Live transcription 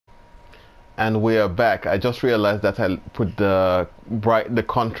And we are back. I just realized that I put the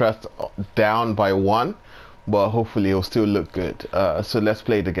contrast down by 1, but hopefully it'll still look good. So let's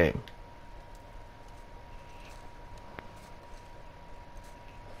play the game.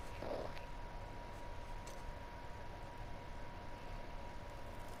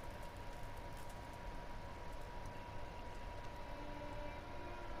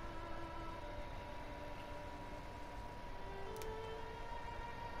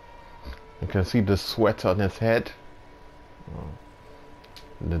 You can see the sweat on his head,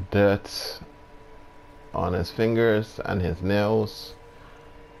 the dirt on his fingers and his nails.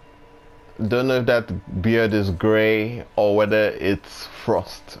 Don't know if that beard is gray or whether it's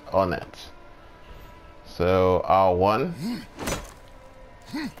frost on it. So R1.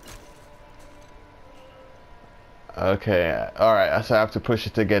 Okay, alright, so I have to push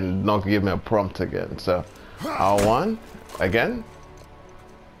it again, not give me a prompt again. So R1 again.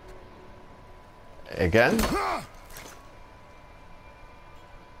 Again.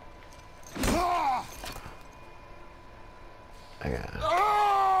 Again.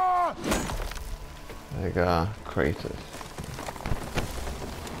 There you go, Kratos.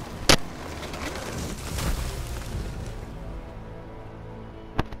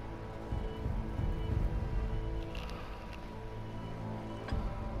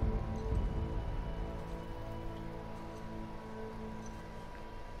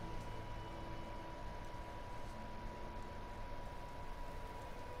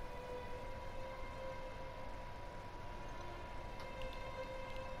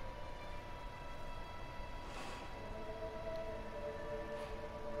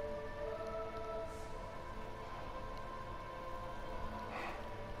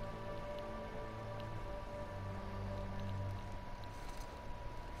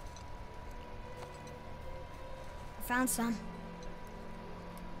 Found some.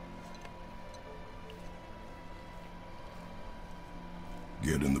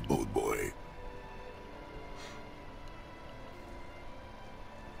 Get in the boat, boy.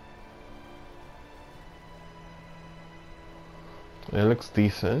 It looks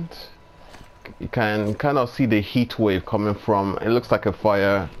decent. You can kind of see the heat wave coming from, it looks like a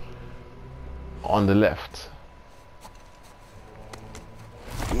fire on the left.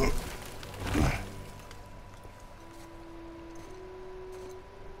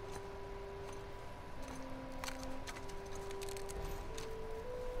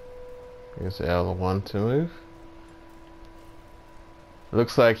 Use L1 to move.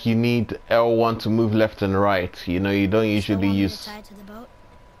 Looks like you need L1 to move left and right. You know, you don't usually use.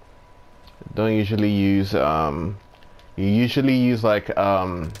 Don't usually use. You usually use like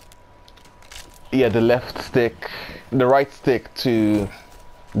yeah, the left stick, the right stick to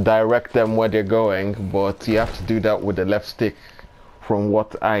direct them where they're going. But you have to do that with the left stick, from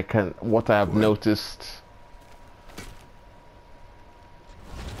what I have noticed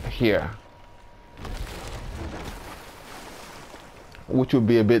here. Which would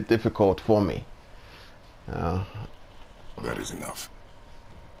be a bit difficult for me. That is enough.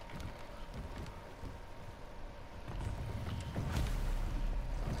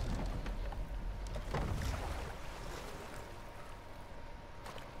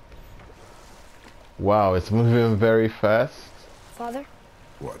 Wow, it's moving very fast. Father?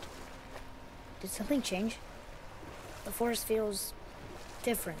 What? Did something change? The forest feels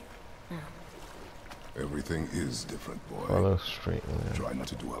different now. Everything is different, boy. Follow straight. Yeah. Try not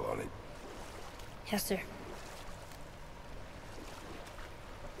to dwell on it. Yes, sir.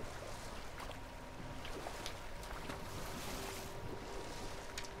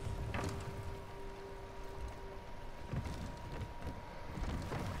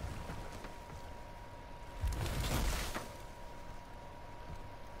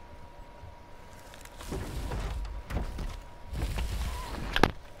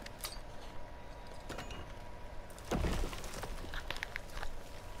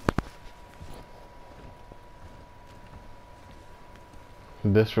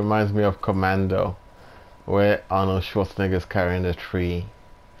 This reminds me of Commando, where Arnold Schwarzenegger is carrying a tree.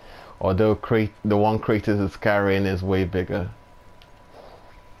 Although the one Kratos is carrying is way bigger.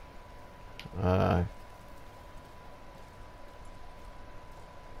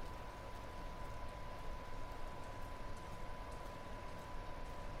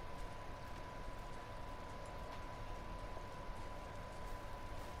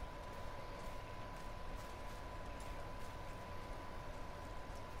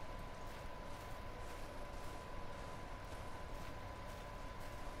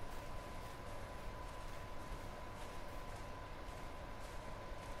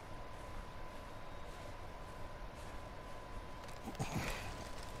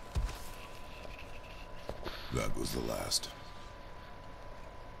 That was the last.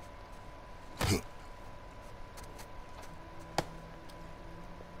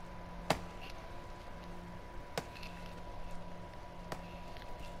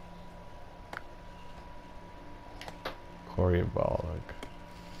 Corey Balog.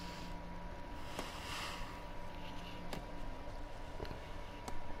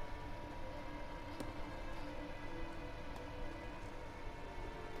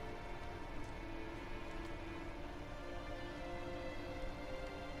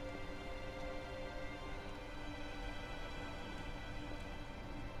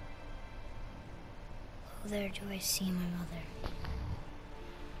 Oh, there do I see my mother.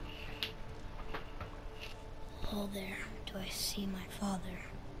 Oh, there do I see my father.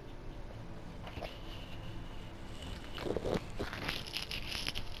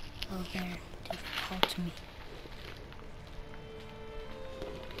 Oh, there do they call to me.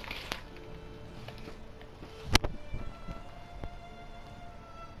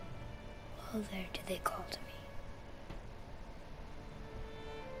 Oh, there do they call to me.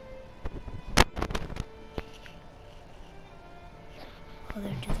 Oh,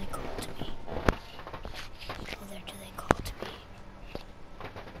 there do they call to me. Oh, there do they call to me.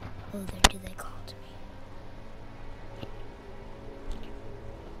 Oh, there do they call to me.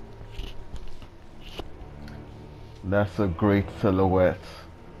 That's a great silhouette.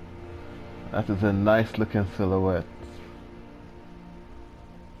 That is a nice looking silhouette.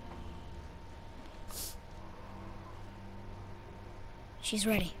 She's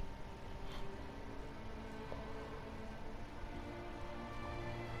ready.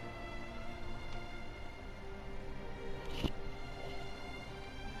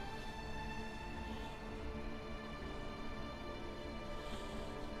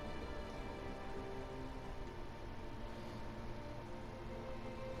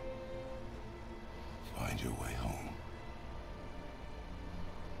 Find your way home.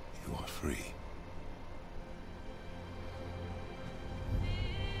 You are free.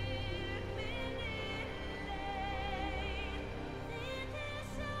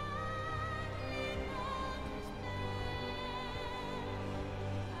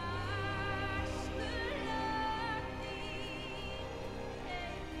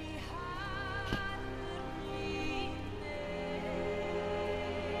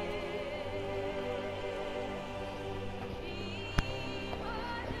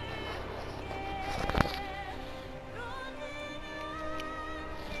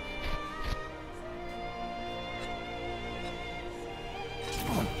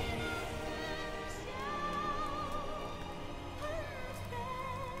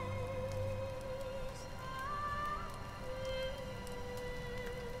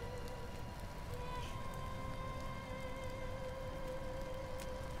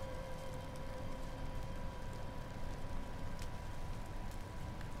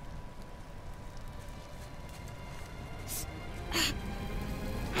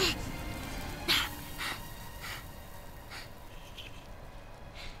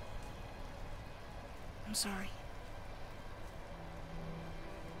 I'm sorry.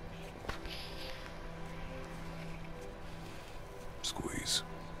 Squeeze.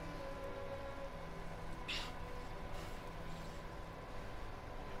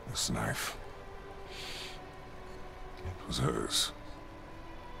 This knife. It was hers.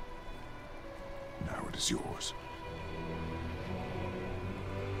 Now it is yours.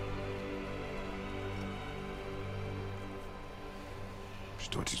 She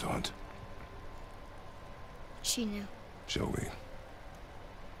taught you to hunt. She knew. Show me.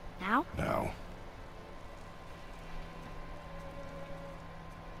 Now? Now.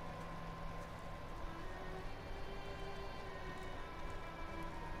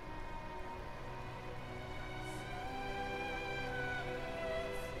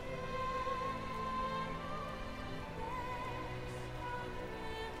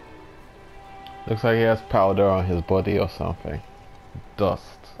 Looks like he has powder on his body or something. Dust.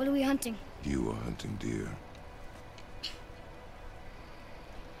 What are we hunting? You are hunting deer.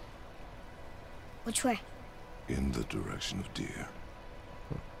 Which way? In the direction of deer.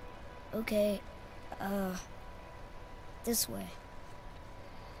 Okay, this way.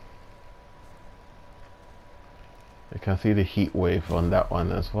 You can see the heat wave on that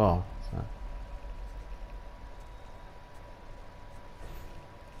one as well. So.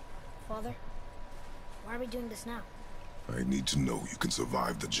 Father, why are we doing this now? I need to know you can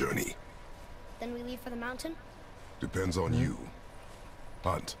survive the journey. Then we leave for the mountain? Depends on you.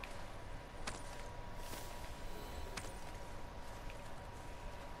 Hunt.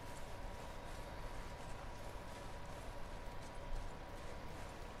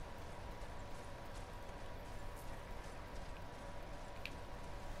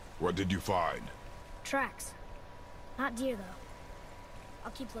 What did you find? Tracks. Not deer, though.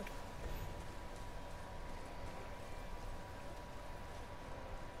 I'll keep looking.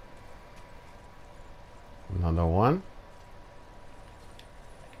 Another one.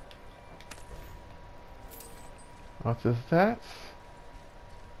 What is that?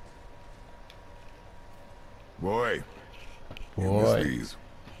 Boy. You Boy. miss these.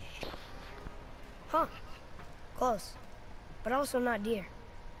 Huh. Close. But also not deer.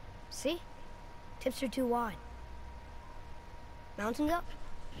 See? Tips are too wide. Mountain goat?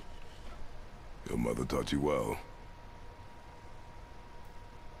 Your mother taught you well.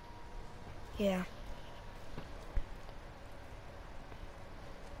 Yeah.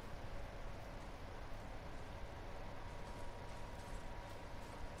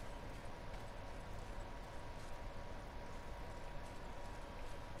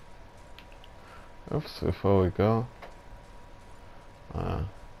 Oops, before we go.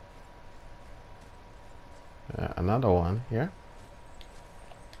 Yeah, another one here.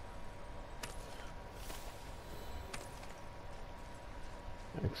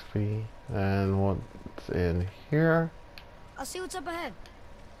 XP. And what's in here? I'll see what's up ahead.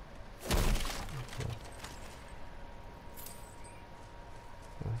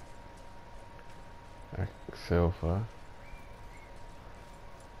 Silver.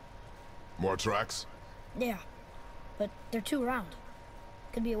 More tracks? Yeah. But they're too round.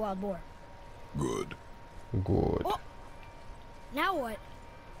 Could be a wild boar. Good. Good. Oh! Now what?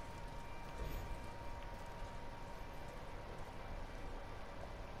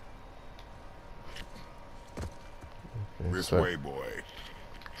 Okay, This way, boy.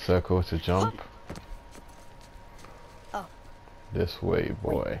 circle to jump. Oh. This way,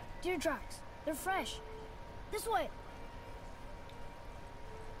 boy. Deer tracks. They're fresh. This way.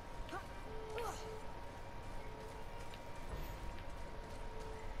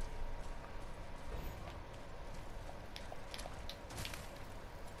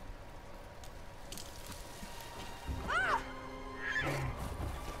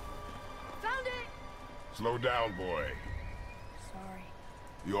 Found it! Slow down, boy. Sorry.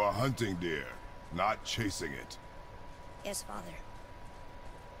 You are hunting deer, not chasing it. Yes, Father.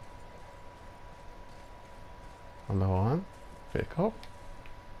 Another one. Pick up.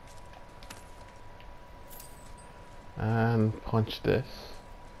 And punch this.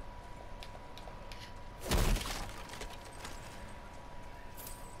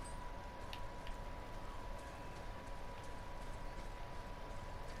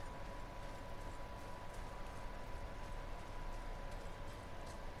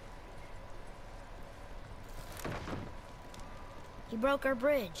 He broke our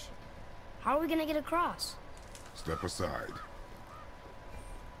bridge. How are we gonna get across? Step aside.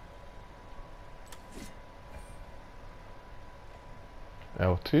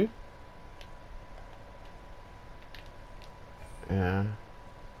 L2. Yeah.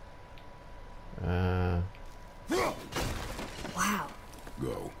 Wow.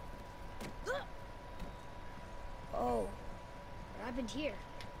 Go. Oh. What happened here?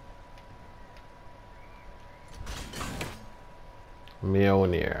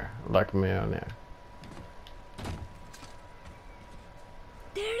 Mjolnir. Like Mjolnir.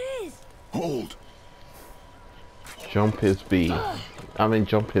 There it is! Hold! Jump his B. I mean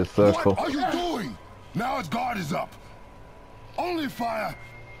jump his circle. What are you doing? Now its guard is up. Only fire.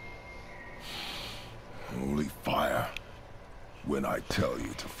 Only fire. When I tell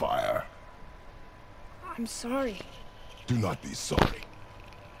you to fire. I'm sorry. Do not be sorry.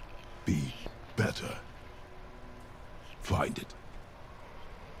 Be better. Find it.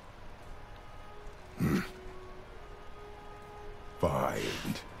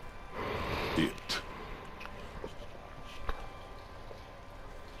 Find it.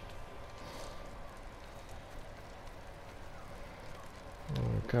 There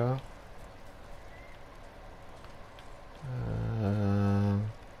we go.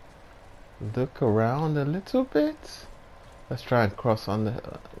 Look around a little bit. Let's try and cross on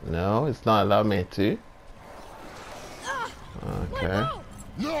the... no, it's not allowing me to. Okay.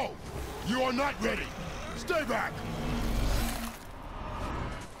 No! You are not ready! Stay back!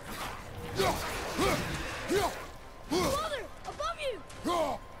 Father! Above you!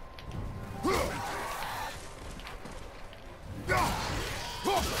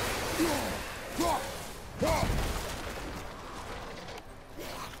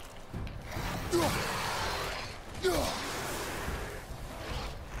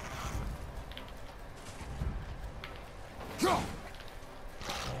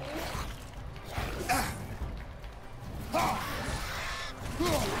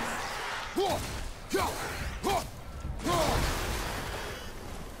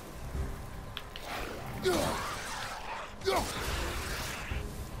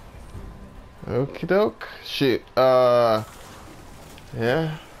 Okie doke. Shoot. Yeah.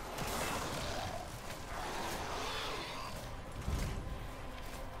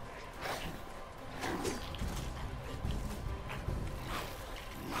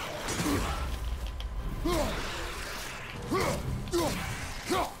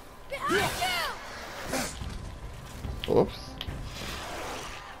 Oops.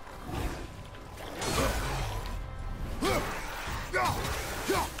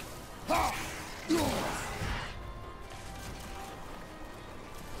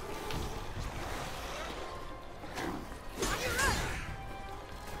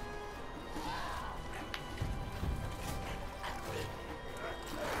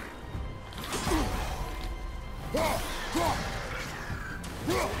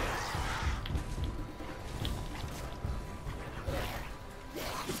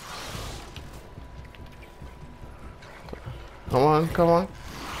 Come on, come on.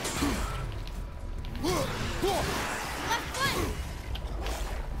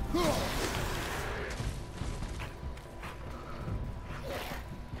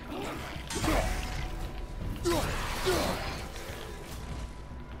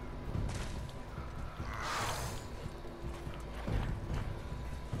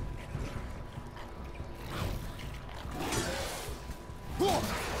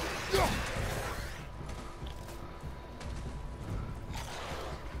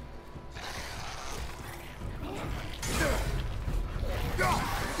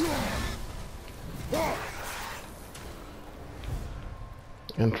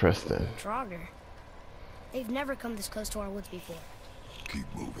 Interesting. Draugr. They've never come this close to our woods before. Keep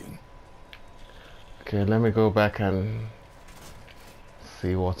moving. Okay, let me go back and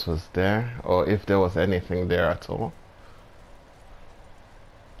see what was there, or if there was anything there at all.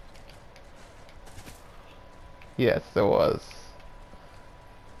 Yes, there was.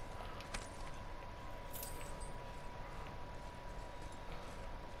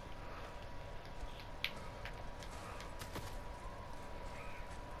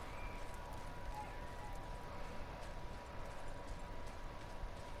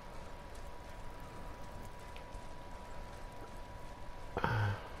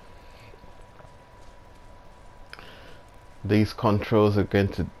 These controls are going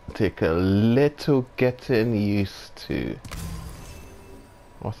to take a little getting used to.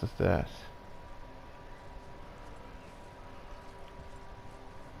 What is that?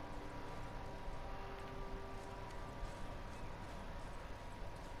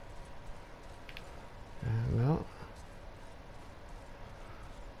 No.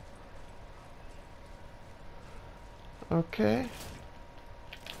 Okay.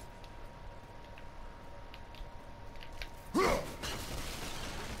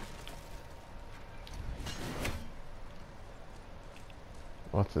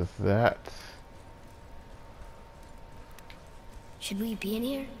 What is that? Should we be in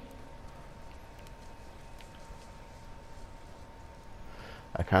here?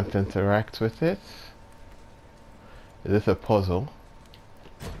 I can't interact with it. Is this a puzzle?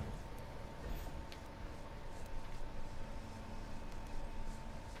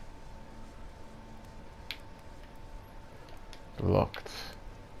 Locked.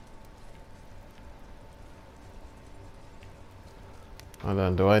 Hold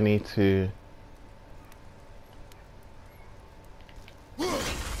on, do I need to...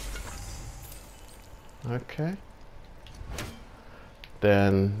 Okay.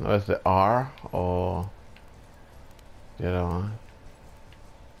 Then, where's the R or the other one?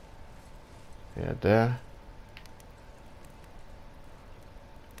 Yeah, there.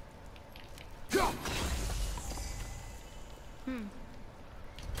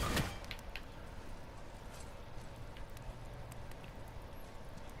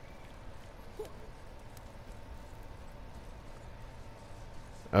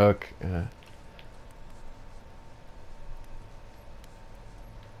 Okay.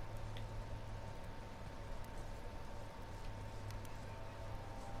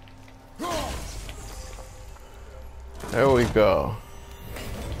 There we go.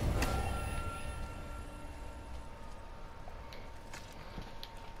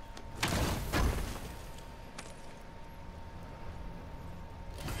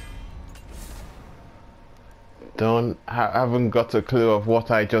 Haven't got a clue of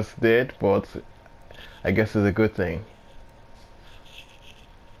what I just did, but I guess it's a good thing.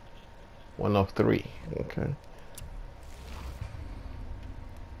 1 of 3. Okay.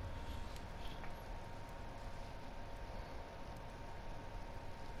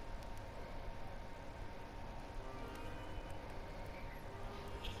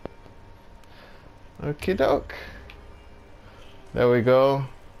 Okie doke. There we go.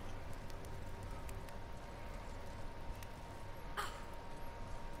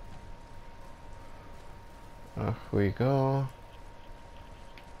 Off we go.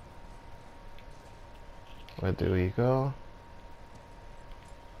 Where do we go?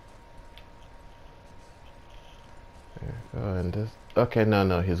 Go in this. Okay,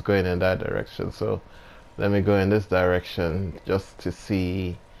 no, he's going in that direction. So let me go in this direction just to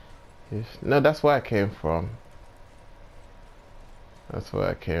see if. No, that's where I came from. That's where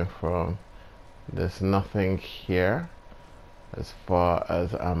I came from. There's nothing here, as far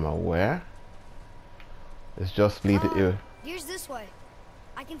as I'm aware. It's just leading. Here's this way.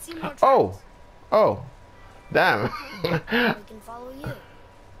 I can see more tracks. Oh, damn. We can follow you.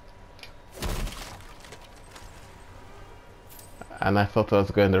 And I thought I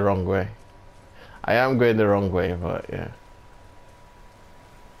was going the wrong way. I am going the wrong way, but yeah.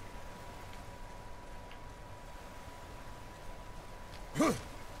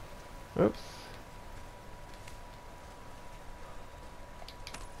 Oops.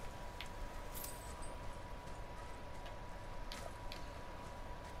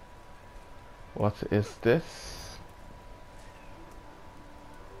 What is this?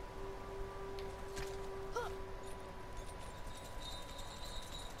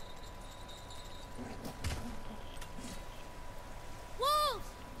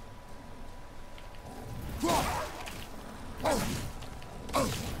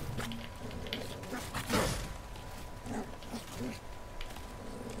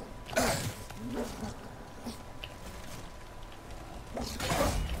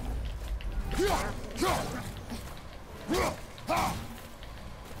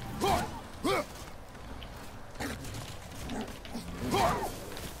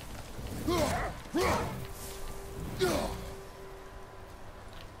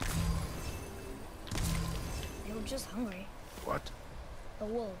 They were just hungry. What? The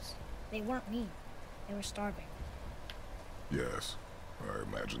wolves. They weren't mean. They were starving. Yes, I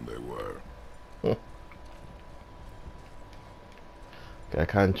imagine they were. I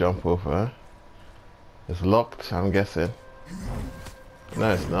can't jump over. It's locked, I'm guessing.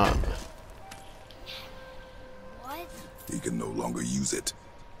 No, it's not. What? He can no longer use it.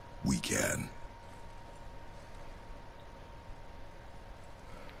 We can.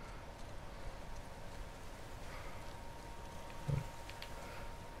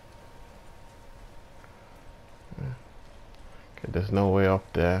 Okay, there's no way up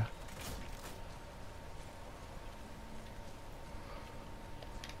there.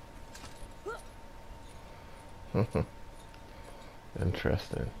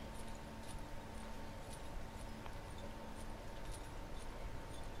 Interesting.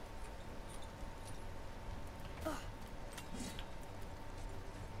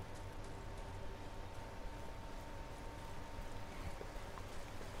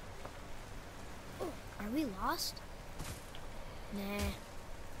 Are we lost? Nah.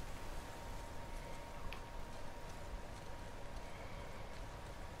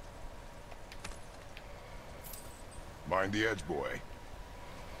 Mind the edge, boy.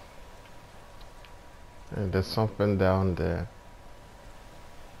 And there's something down there.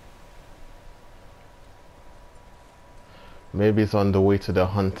 Maybe it's on the way to the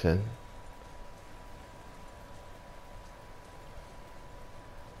hunting.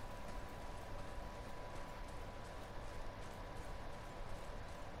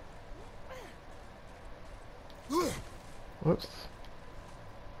 Whoops.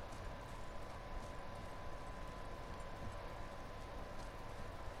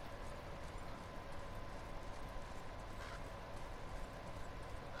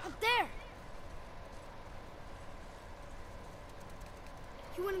 Up there!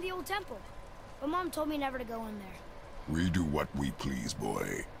 You went to the old temple. But Mom told me never to go in there. We do what we please,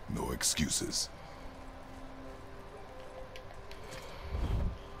 boy. No excuses.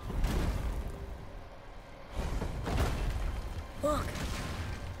 Look!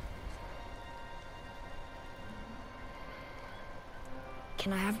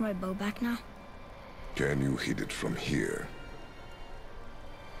 Can I have my bow back now? Can you hit it from here?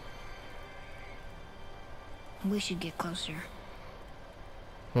 We should get closer.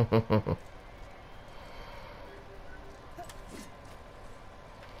 I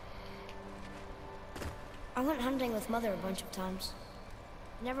went hunting with Mother a bunch of times.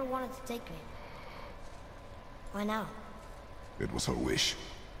 Never wanted to take me. Why now? It was her wish.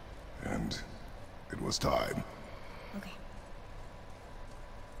 And it was time. Okay.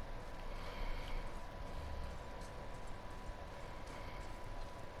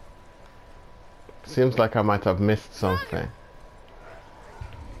 Seems like I might have missed something.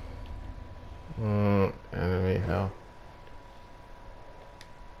 Enemy hell.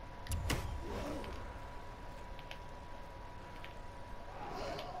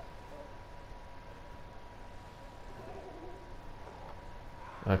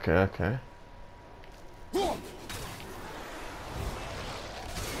 Okay, okay. Oh.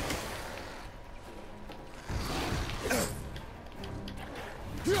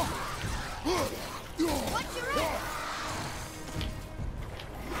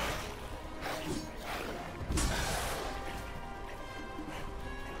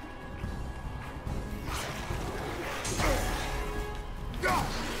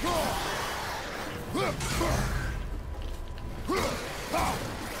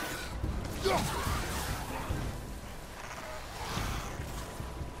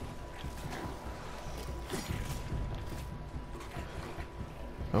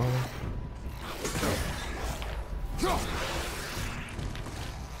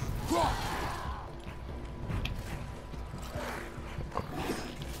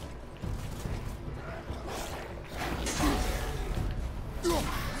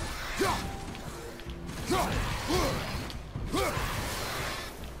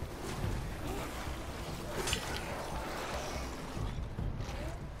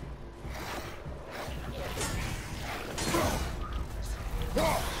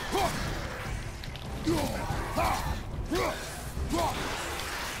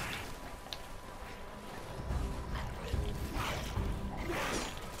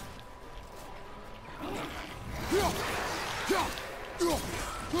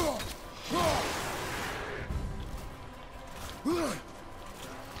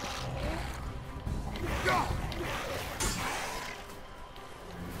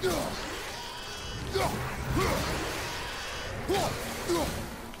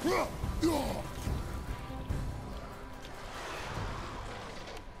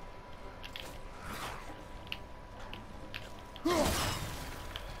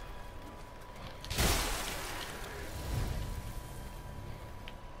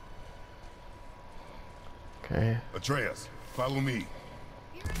 Okay. Atreus, follow me.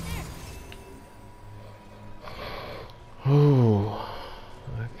 Ooh.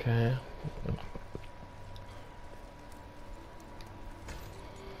 Okay.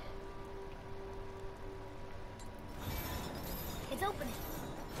 It's opening.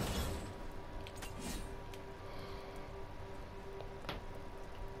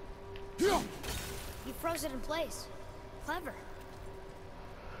 You froze it in place. Clever.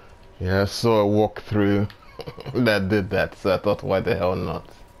 Yeah, I saw a walkthrough that did that, so I thought, why the hell not?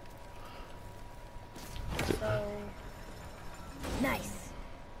 So nice.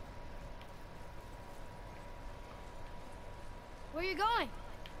 Where are you going?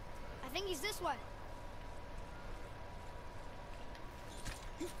 I think he's this way.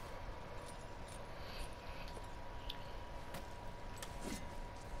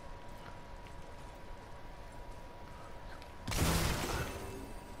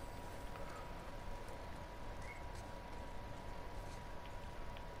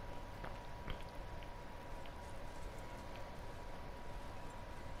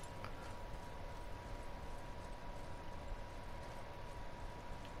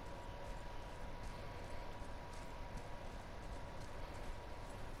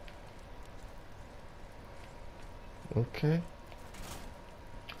 Okay.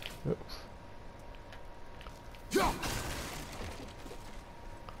 Oops.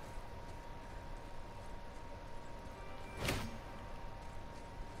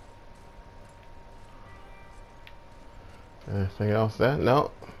 Anything else there?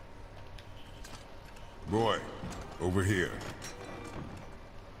 No. Boy, over here.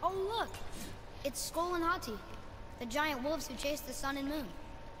 Oh look! It's Skull and Hati, the giant wolves who chase the sun and moon.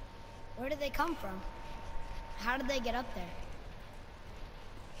 Where did they come from? How did they get up there?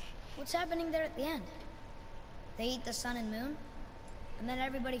 What's happening there at the end? They eat the sun and moon? And then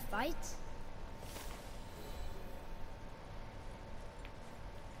everybody fights?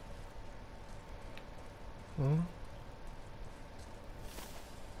 Hmm?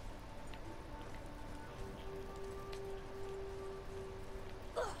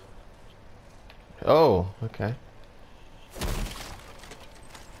 Oh, okay.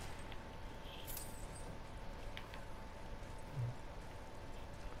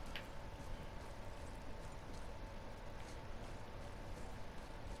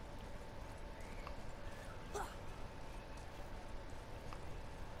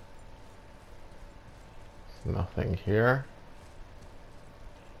 Nothing here.